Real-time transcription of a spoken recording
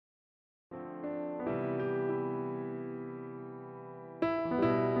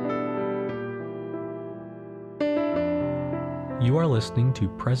You are listening to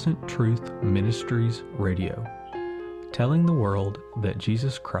Present Truth Ministries Radio, telling the world that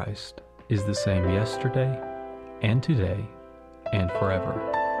Jesus Christ is the same yesterday and today and forever.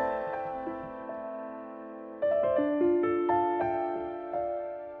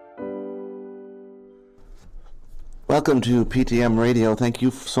 Welcome to PTM Radio. Thank you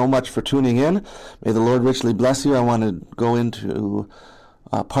so much for tuning in. May the Lord richly bless you. I want to go into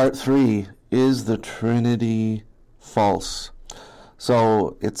part 3, Is the Trinity False?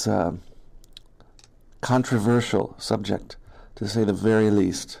 So it's a controversial subject, to say the very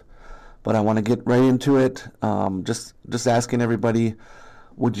least. But I want to get right into it. Just asking everybody,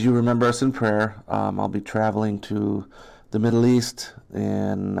 would you remember us in prayer? I'll be traveling to the Middle East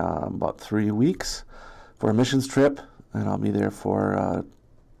in about 3 weeks for a missions trip, and I'll be there for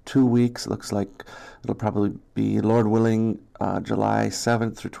 2 weeks. Looks like it'll probably be, Lord willing, July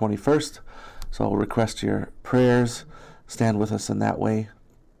 7th through 21st. So I'll request your prayers. Stand with us in that way,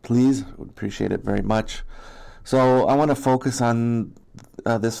 please. Would appreciate it very much. So I want to focus on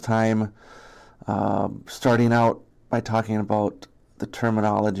this time, starting out by talking about the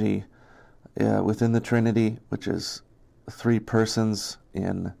terminology within the Trinity, which is 3 persons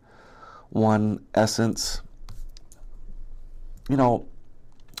in one essence. You know,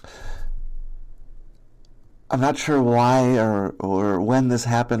 I'm not sure why or when this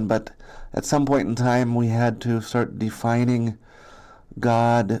happened, but at some point in time we had to start defining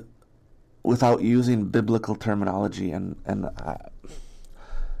God without using biblical terminology, and I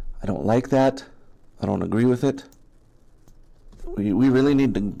don't like that. I don't agree with it. We really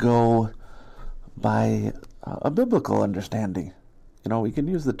need to go by a biblical understanding. You know, we can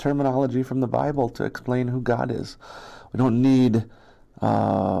use the terminology from the Bible to explain who God is. We don't need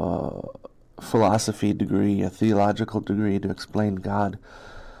a philosophy degree, a theological degree to explain God.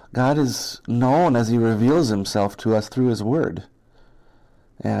 God is known as He reveals Himself to us through His Word,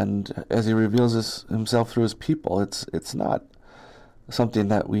 and as He reveals Himself through His people. It's not something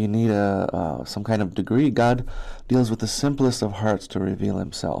that we need some kind of degree. God deals with the simplest of hearts to reveal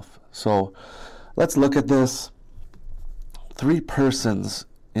Himself. So let's look at this. 3 persons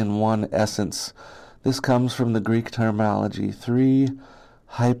in one essence. This comes from the Greek terminology, 3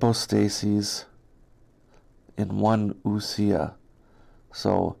 hypostases in one ousia.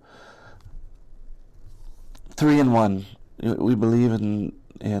 So 3 in 1. We believe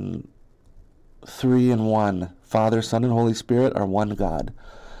in 3 in 1. Father, Son, and Holy Spirit are one God.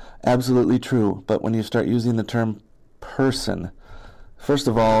 Absolutely true. But when you start using the term person, first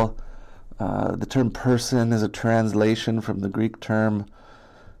of all, the term person is a translation from the Greek term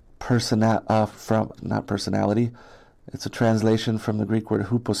not personality. It's a translation from the Greek word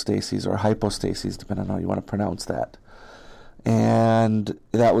hypostasis or hypostasis, depending on how you want to pronounce that. And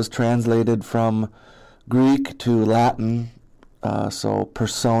that was translated from Greek to Latin, so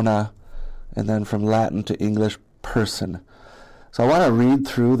persona, and then from Latin to English, person. So I want to read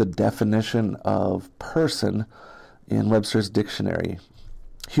through the definition of person in Webster's dictionary.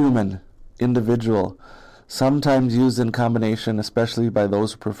 Human, individual, sometimes used in combination, especially by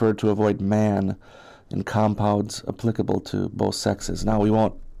those who prefer to avoid man in compounds applicable to both sexes. Now, we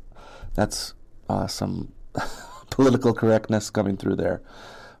won't, that's some political correctness coming through there.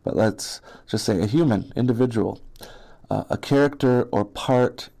 But let's just say a human, individual, a character or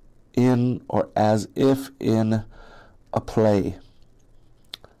part in or as if in a play.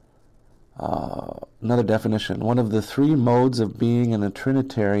 Another definition, one of the 3 modes of being in a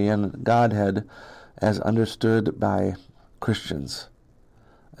Trinitarian Godhead as understood by Christians,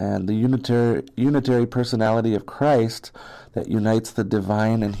 and the unitary personality of Christ that unites the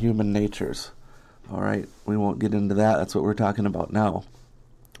divine and human natures. All right, we won't get into that. That's what we're talking about now.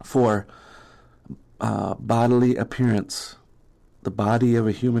 4, bodily appearance, the body of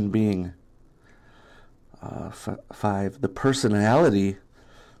a human being. 5, the personality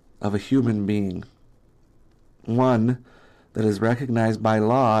of a human being. 1, that is recognized by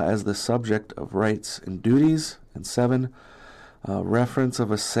law as the subject of rights and duties. And 7, reference of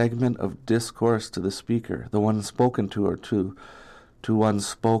a segment of discourse to the speaker, the one spoken to or to one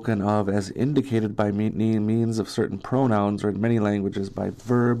spoken of, as indicated by means of certain pronouns, or in many languages by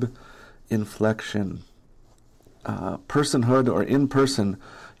verb inflection. Personhood or in person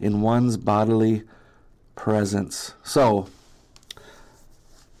in one's bodily presence. So,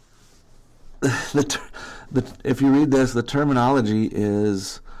 if you read this, the terminology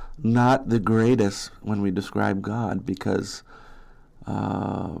is not the greatest when we describe God, because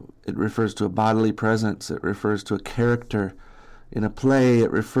it refers to a bodily presence, it refers to a character in a play,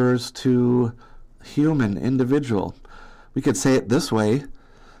 it refers to human, individual. We could say it this way,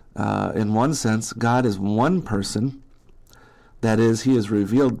 in one sense, God is one person, That is, he is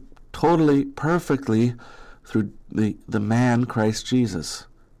revealed totally, perfectly through the man Christ Jesus.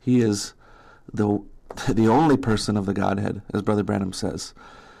 He is the only person of the Godhead, as Brother Branham says.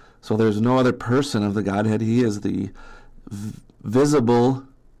 So there's no other person of the Godhead. He is the visible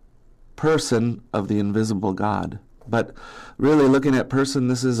person of the invisible God. But really, looking at person,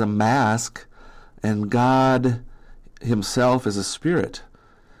 this is a mask, and God himself is a spirit.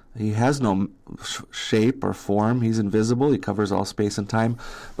 He has no shape or form. He's invisible. He covers all space and time.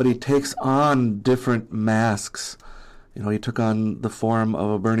 But he takes on different masks. He took on the form of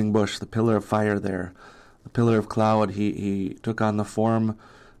a burning bush, the pillar of fire there, the pillar of cloud. He took on the form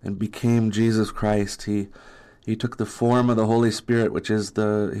and became Jesus Christ. He took the form of the Holy Spirit, which is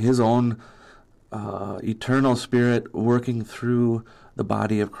his own eternal spirit working through the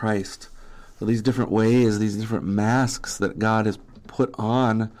body of Christ. So these different ways, these different masks that God has put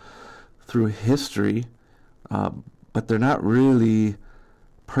on through history, but they're not really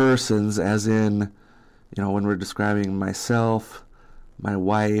persons, as in, when we're describing myself, my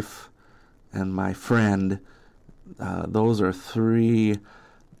wife, and my friend. Those are three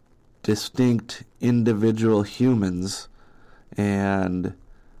distinct individual humans, and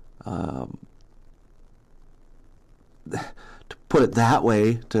to put it that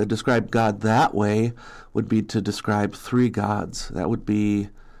way, to describe God that way, would be to describe three gods. That would be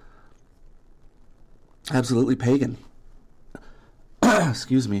absolutely pagan.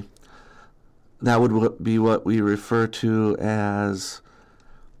 Excuse me. That would be what we refer to as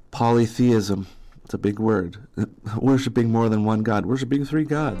polytheism. It's a big word. Worshipping more than one God. Worshipping three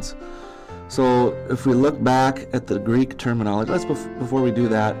gods. So if we look back at the Greek terminology, before we do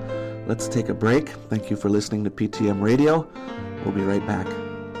that, let's take a break. Thank you for listening to PTM Radio. We'll be right back.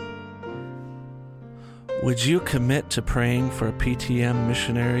 Would you commit to praying for a PTM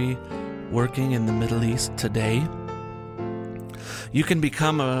missionary working in the Middle East today? You can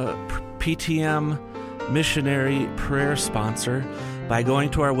become a PTM missionary prayer sponsor by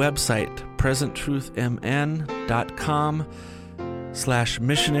going to our website,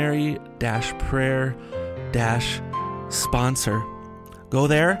 presenttruthmn.com/missionary-prayer-sponsor. Go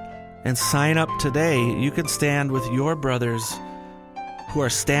there and sign up today. You can stand with your brothers who are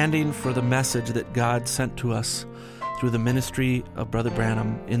standing for the message that God sent to us through the ministry of Brother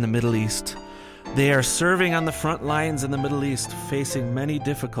Branham in the Middle East. They are serving on the front lines in the Middle East, facing many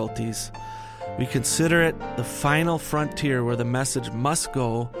difficulties. We consider it the final frontier where the message must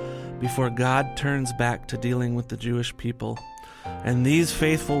go before God turns back to dealing with the Jewish people. And these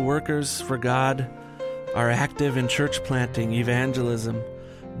faithful workers for God are active in church planting, evangelism,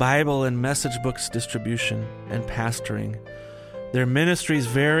 Bible and message books distribution, and pastoring. Their ministries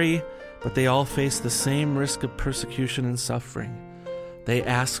vary, but they all face the same risk of persecution and suffering. They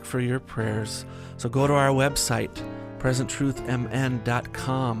ask for your prayers. So go to our website,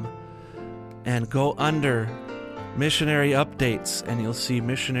 presenttruthmn.com, and go under missionary updates, and you'll see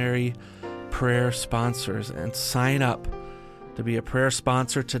missionary prayer sponsors, and sign up to be a prayer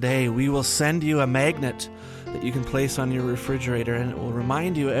sponsor today. We will send you a magnet that you can place on your refrigerator, and it will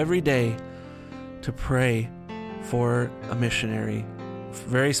remind you every day to pray for a missionary,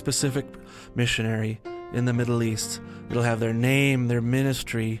 very specific missionary in the Middle East. It'll have their name, their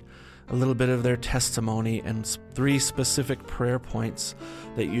ministry, a little bit of their testimony, and 3 specific prayer points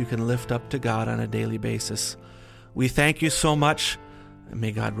that you can lift up to God on a daily basis. We thank you so much, and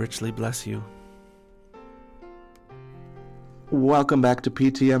may God richly bless you. Welcome back to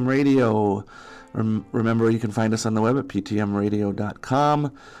PTM Radio. Remember, you can find us on the web at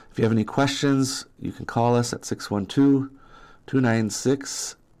ptmradio.com. If you have any questions, you can call us at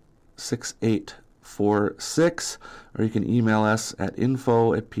 612-296-6846, or you can email us at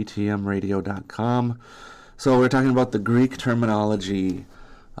info@ptmradio.com. So we're talking about the Greek terminology,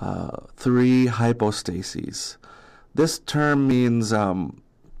 3 hypostases. This term means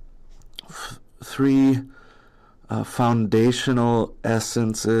 3 foundational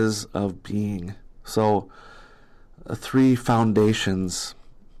essences of being. So 3 foundations.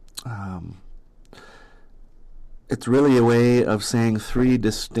 It's really a way of saying 3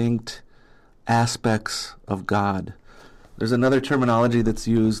 distinct aspects of God. There's another terminology that's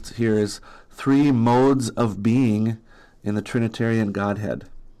used here is 3 modes of being in the Trinitarian Godhead.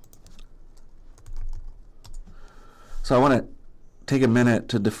 So I want to take a minute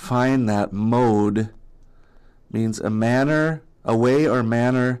to define that. Mode means a manner, a way or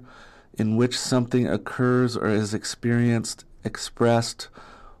manner in which something occurs or is experienced, expressed,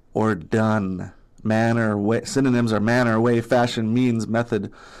 or done. Manner, way, synonyms are manner, way, fashion, means,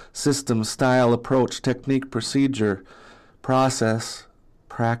 method, system, style, approach, technique, procedure, process,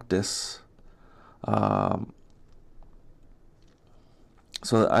 practice.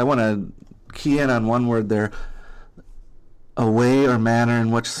 So I want to key in on one word there, a way or manner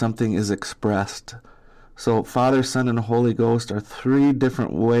in which something is expressed. So Father, Son, and Holy Ghost are three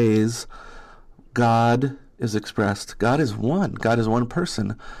different ways God is expressed. God is one. God is one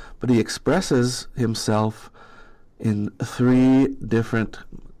person, but he expresses himself in three different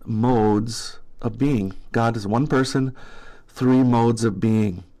modes of being. God is one person, three modes of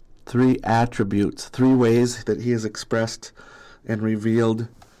being, three attributes, three ways that he is expressed and revealed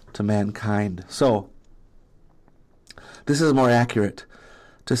to mankind. So, this is more accurate.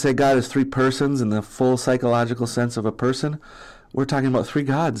 To say God is three persons in the full psychological sense of a person, we're talking about three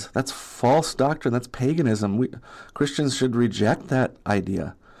gods. That's false doctrine. That's paganism. Christians should reject that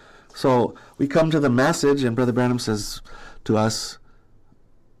idea. So we come to the message, and Brother Branham says to us,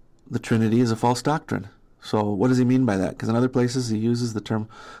 the Trinity is a false doctrine. So what does he mean by that? Because in other places he uses the term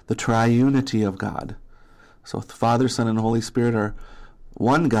the triunity of God. So the Father, Son, and Holy Spirit are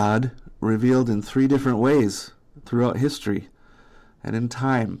one God revealed in three different ways throughout history and in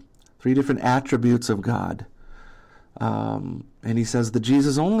time. Three different attributes of God. And he says the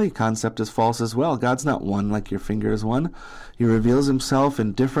Jesus-only concept is false as well. God's not one like your finger is one. He reveals himself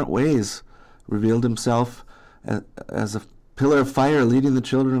in different ways. Revealed himself as a pillar of fire leading the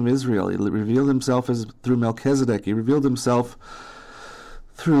children of Israel. He revealed himself through Melchizedek. He revealed himself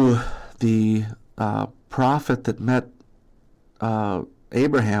through the prophet that met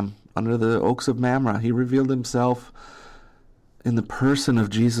Abraham under the oaks of Mamre. He revealed himself in the person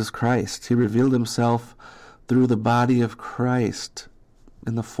of Jesus Christ. He revealed himself through the body of Christ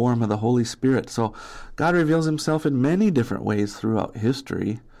in the form of the Holy Spirit. So God reveals himself in many different ways throughout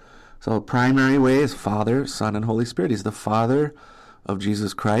history. So the primary way is Father, Son, and Holy Spirit. He's the Father of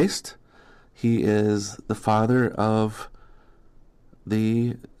Jesus Christ. He is the Father of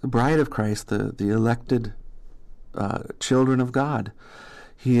the bride of Christ, the elected children of God.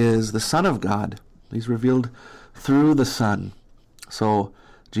 He is the Son of God. He's revealed through the Son. So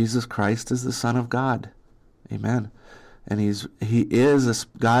Jesus Christ is the Son of God. Amen. And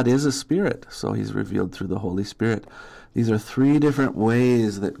God is a spirit, so he's revealed through the Holy Spirit. These are three different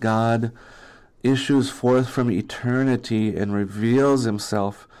ways that God issues forth from eternity and reveals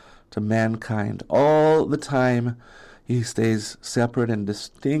himself to mankind. All the time he stays separate and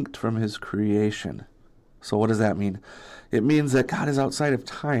distinct from his creation. So what does that mean? It means that God is outside of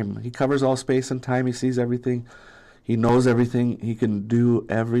time. He covers all space and time. He sees everything. He knows everything. He can do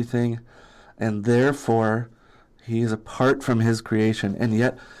everything. And therefore, he is apart from his creation. And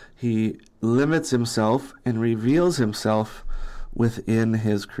yet, he limits himself and reveals himself within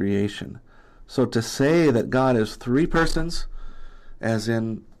his creation. So to say that God is three persons, as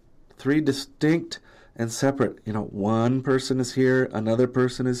in three distinct and separate, one person is here, another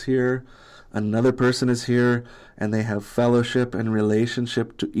person is here, another person is here, and they have fellowship and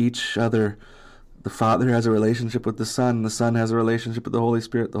relationship to each other. The Father has a relationship with the Son has a relationship with the Holy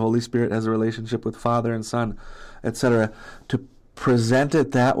Spirit has a relationship with Father and Son, etc. To present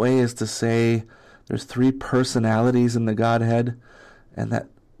it that way is to say there's three personalities in the Godhead, and that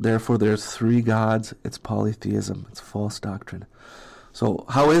therefore there's three gods. It's polytheism. It's false doctrine. So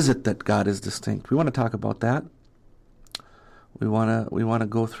how is it that God is distinct? We want to talk about that. We want to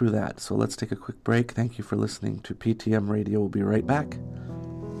go through that. So let's take a quick break. Thank you for listening to PTM Radio. We'll be right back.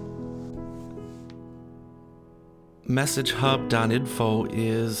 MessageHub.info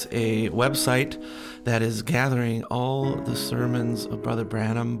is a website that is gathering all the sermons of Brother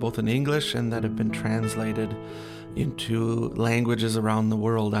Branham, both in English and that have been translated into languages around the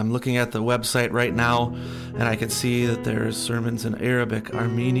world. I'm looking at the website right now, and I can see that there's sermons in Arabic,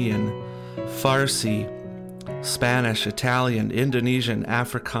 Armenian, Farsi, Spanish, Italian, Indonesian,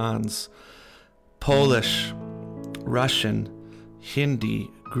 Afrikaans, Polish, Russian, Hindi,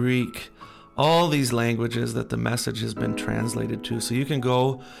 Greek, all these languages that the message has been translated to. So you can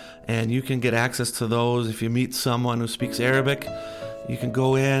go and you can get access to those. If you meet someone who speaks Arabic, you can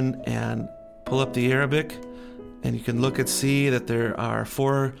go in and pull up the Arabic, and you can look and see that there are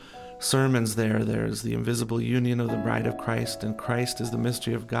 4 sermons there. There's the invisible union of the bride of Christ, and Christ is the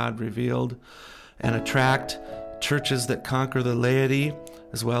mystery of God revealed, and a tract, Churches That Conquer the Laity,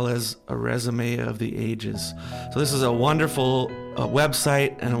 as well as a resume of the ages. So this is a wonderful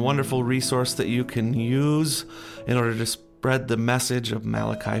website and a wonderful resource that you can use in order to spread the message of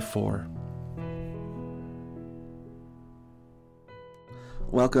Malachi 4.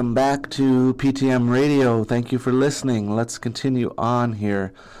 Welcome back to PTM Radio. Thank you for listening. Let's continue on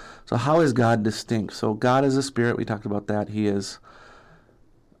here. So how is God distinct? So God is a spirit. We talked about that. He is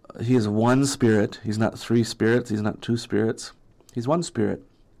one spirit. He's not 3 spirits. He's not 2 spirits. He's one spirit.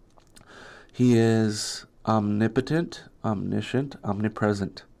 He is omnipotent, omniscient,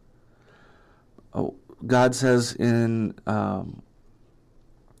 omnipresent. Oh, God says in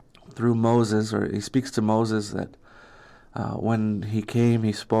through Moses, or he speaks to Moses, that when he came,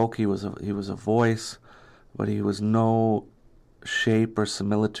 he spoke. He was a voice, but he was no shape or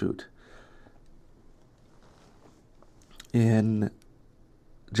similitude. In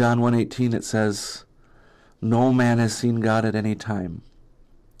John 1:18 it says, "No man has seen God at any time."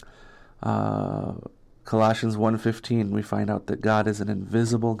 Colossians 1:15 we find out that God is an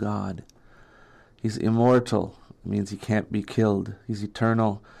invisible God. He's immortal. It means he can't be killed. He's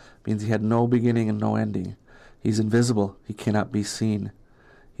eternal. It means he had no beginning and no ending. He's invisible. He cannot be seen.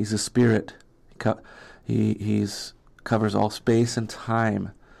 He's a spirit. He covers all space and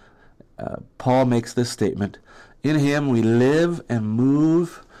time. Paul makes this statement: "In him we live and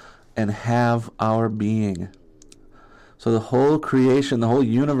move and have our being." So the whole creation, the whole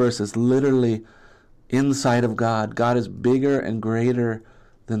universe is literally inside of God. God is bigger and greater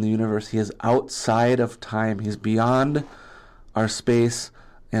than the universe. He is outside of time. He's beyond our space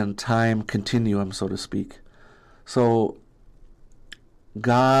and time continuum, so to speak. So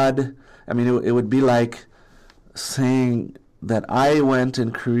God, it would be like saying that I went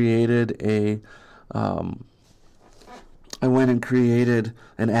and created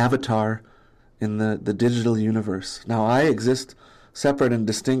an avatar in the digital universe. Now I exist separate and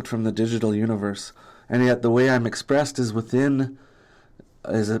distinct from the digital universe, and yet the way I'm expressed is within,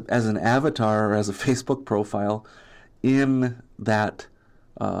 as an avatar or as a Facebook profile in that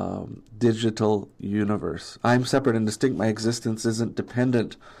digital universe. I'm separate and distinct. My existence isn't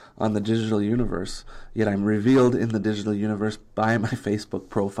dependent on the digital universe, yet I'm revealed in the digital universe by my Facebook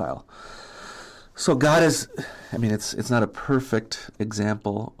profile. So God is, it's not a perfect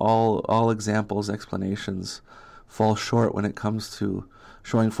example. All examples, explanations fall short when it comes to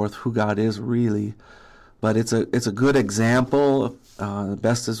showing forth who God is really. But it's a good example.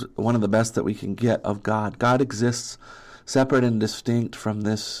 Best is one of the best that we can get of God. God exists separate and distinct from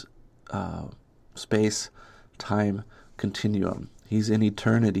this space-time continuum. He's in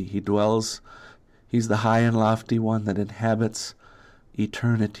eternity. He's the high and lofty one that inhabits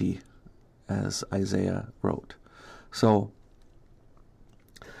eternity, as Isaiah wrote. So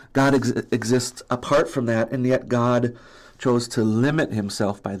God exists apart from that, and yet God chose to limit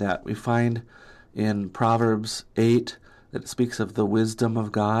himself by that. We find in Proverbs 8 that it speaks of the wisdom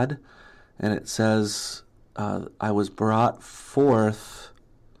of God, and it says, I was brought forth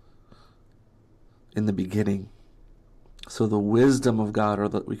in the beginning. So the wisdom of God, or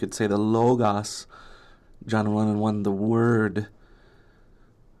we could say the Logos, John 1:1, the Word,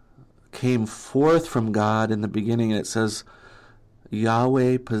 came forth from God in the beginning. And it says,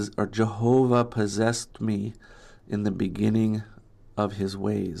 Yahweh or Jehovah possessed me in the beginning of his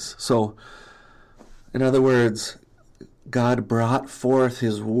ways. So, in other words, God brought forth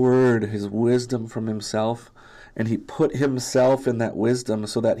his word, his wisdom from himself, and he put himself in that wisdom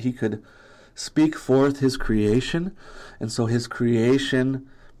so that he could speak forth his creation. And so his creation,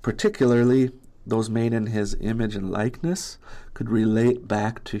 particularly those made in his image and likeness, could relate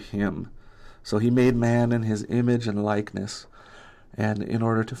back to him. So he made man in his image and likeness, and in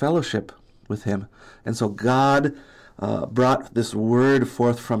order to fellowship with him. And so God brought this word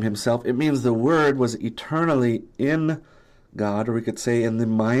forth from himself. It means the word was eternally in God, or we could say in the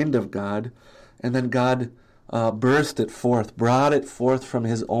mind of God, and then God burst it forth, brought it forth from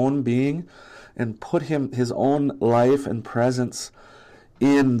his own being, and put his own life and presence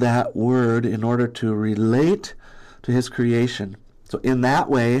in that word in order to relate to his creation. So in that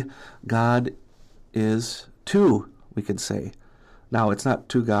way, God is two, we could say. Now, it's not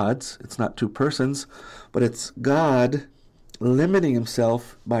two gods, it's not two persons, but it's God limiting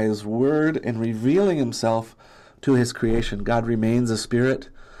himself by his word and revealing himself to his creation. God remains a spirit.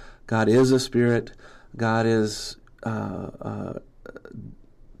 God is a spirit. God is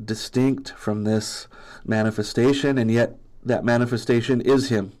distinct from this manifestation, and yet that manifestation is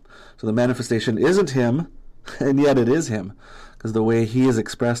him. So the manifestation isn't him, and yet it is him, because the way he is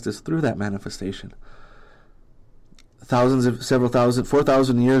expressed is through that manifestation.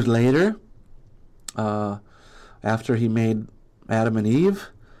 4,000 years later, after he made Adam and Eve,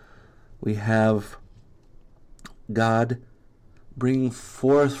 we have God bringing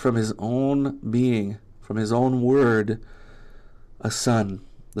forth from his own being, from his own word, a son,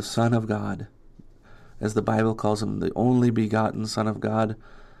 the Son of God, as the Bible calls him, the only begotten Son of God,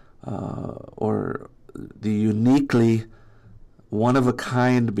 or the uniquely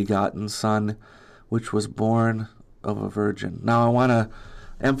one-of-a-kind begotten Son, which was born of a virgin. Now I want to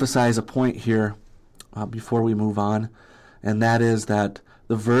emphasize a point here before we move on, and that is that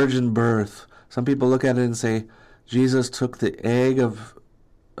the virgin birth, some people look at it and say, Jesus took the egg of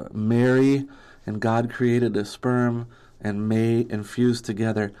Mary, and God created a sperm and fused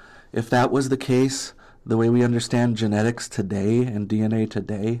together. If that was the case, the way we understand genetics today and DNA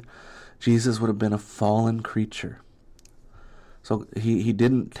today, Jesus would have been a fallen creature. So he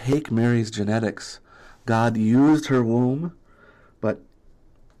didn't take Mary's genetics. God used her womb, but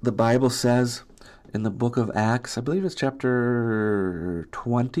the Bible says in the book of Acts, I believe it's chapter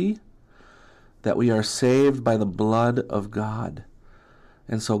 20, that we are saved by the blood of God.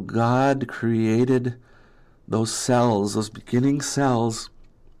 And so God created those cells, those beginning cells,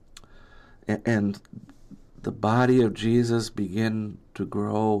 and the body of Jesus began to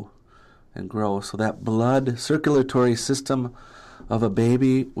grow and grow. So that blood circulatory system of a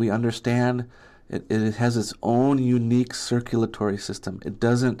baby, we understand, it has its own unique circulatory system. It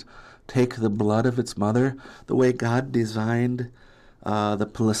doesn't take the blood of its mother the way God designed the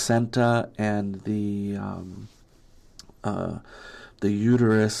placenta and the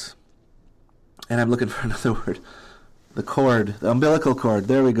uterus. And I'm looking for another word. The cord, the umbilical cord.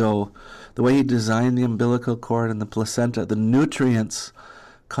 There we go. The way he designed the umbilical cord and the placenta, the nutrients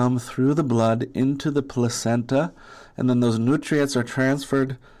come through the blood into the placenta, and then those nutrients are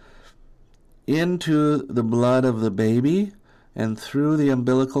transferred into the blood of the baby and through the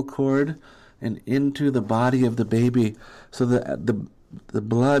umbilical cord and into the body of the baby. So the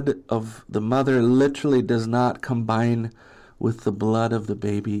blood of the mother literally does not combine with the blood of the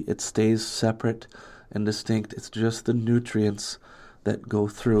baby. It stays separate and distinct. It's just the nutrients that go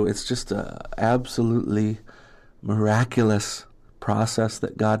through. It's just a absolutely miraculous process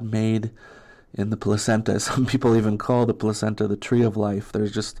that God made in the placenta. Some people even call the placenta the tree of life.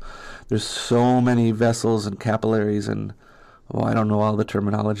 There's so many vessels and capillaries and I don't know all the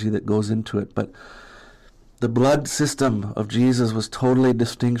terminology that goes into it, but the blood system of Jesus was totally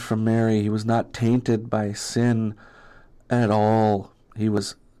distinct from Mary. He was not tainted by sin at all. He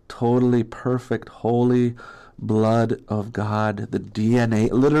was totally perfect, holy blood of God, the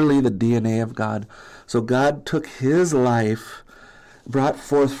DNA, literally the DNA of God. So God took his life, brought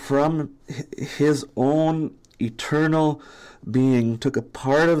forth from his own eternal being, took a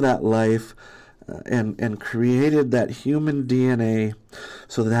part of that life and created that human DNA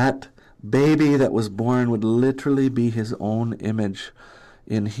so that baby that was born would literally be his own image.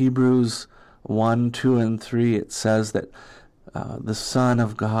 In Hebrews 1, 2, and 3, it says that the Son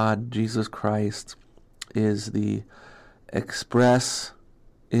of God, Jesus Christ, is the express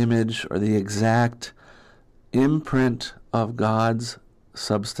image or the exact imprint of God's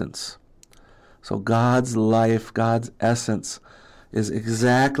substance. So God's life, God's essence is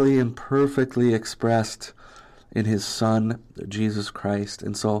exactly and perfectly expressed in his Son, Jesus Christ.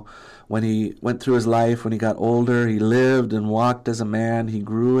 And so when he went through his life, when he got older, he lived and walked as a man. He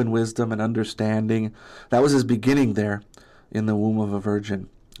grew in wisdom and understanding. That was his beginning there in the womb of a virgin.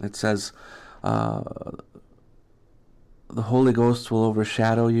 It says, the Holy Ghost will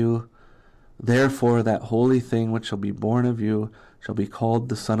overshadow you. Therefore, that holy thing which shall be born of you shall be called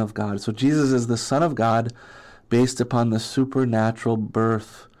the Son of God. So Jesus is the Son of God based upon the supernatural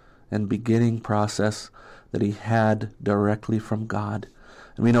birth and beginning process that he had directly from God.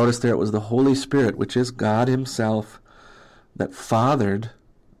 And we notice there it was the Holy Spirit, which is God himself, that fathered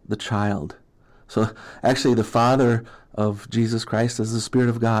the child. So actually the Father of Jesus Christ is the Spirit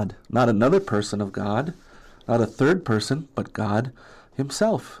of God, not another person of God, not a third person, but God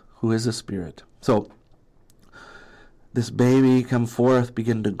himself, who is a Spirit. So this baby come forth,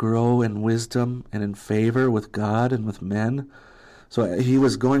 begin to grow in wisdom and in favor with God and with men. So he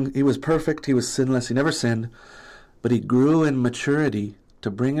was perfect, he was sinless, he never sinned, but he grew in maturity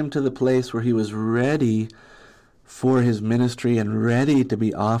to bring him to the place where he was ready for his ministry and ready to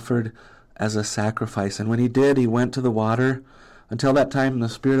be offered as a sacrifice. And when he did, he went to the water. Until that time, the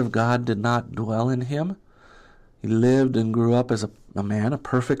Spirit of God did not dwell in him. He lived and grew up as a man, a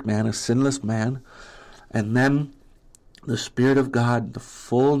perfect man, a sinless man. And then the Spirit of God, the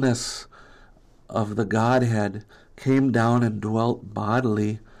fullness of the Godhead, came down and dwelt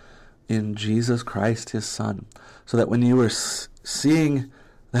bodily in Jesus Christ, his Son. So that when you were seeing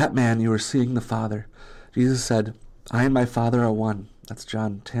that man, you were seeing the Father. Jesus said, I and my Father are one. That's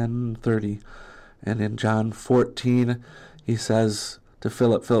John 10:30. And in John 14, he says to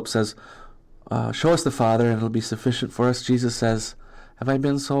Philip says, show us the Father and it'll be sufficient for us. Jesus says, have I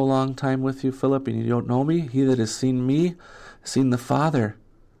been so long time with you, Philip, and you don't know me? He that has seen me, has seen the Father.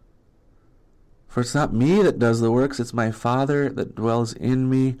 For it's not me that does the works, it's my Father that dwells in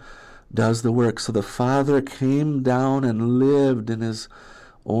me, does the works. So the Father came down and lived in his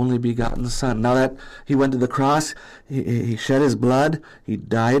only begotten Son. Now that he went to the cross, he shed his blood, he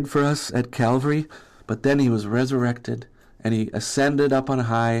died for us at Calvary, but then he was resurrected, and he ascended up on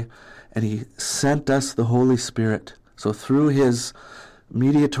high, and he sent us the Holy Spirit. So through his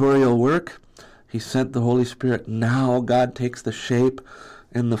mediatorial work, he sent the Holy Spirit. Now God takes the shape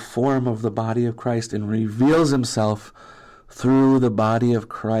and the form of the body of Christ and reveals himself through the body of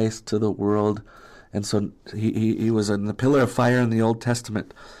Christ to the world. And so he was in the pillar of fire in the Old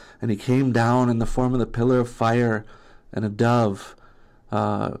Testament, and he came down in the form of the pillar of fire and a dove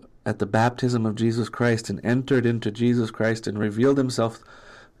at the baptism of Jesus Christ, and entered into Jesus Christ and revealed himself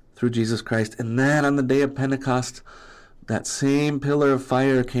through Jesus Christ. And then on the day of Pentecost, that same pillar of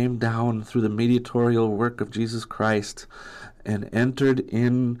fire came down through the mediatorial work of Jesus Christ and entered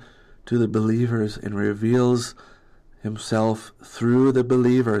into the believers and reveals himself through the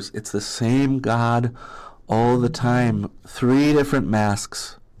believers. It's the same God all the time. 3 different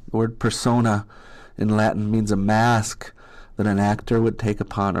masks. The word persona in Latin means a mask that an actor would take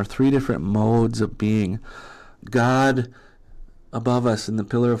upon, or 3 different modes of being. God above us in the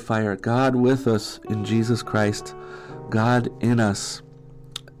pillar of fire, God with us in Jesus Christ, God in us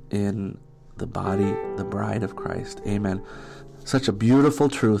in the body, the bride of Christ. Amen. Such a beautiful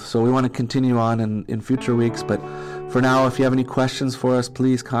truth. So we want to continue on in future weeks, but for now, if you have any questions for us,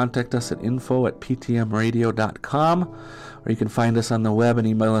 please contact us at info@ptmradio.com, or you can find us on the web and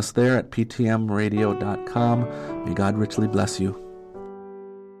email us there at ptmradio.com. May God richly bless you.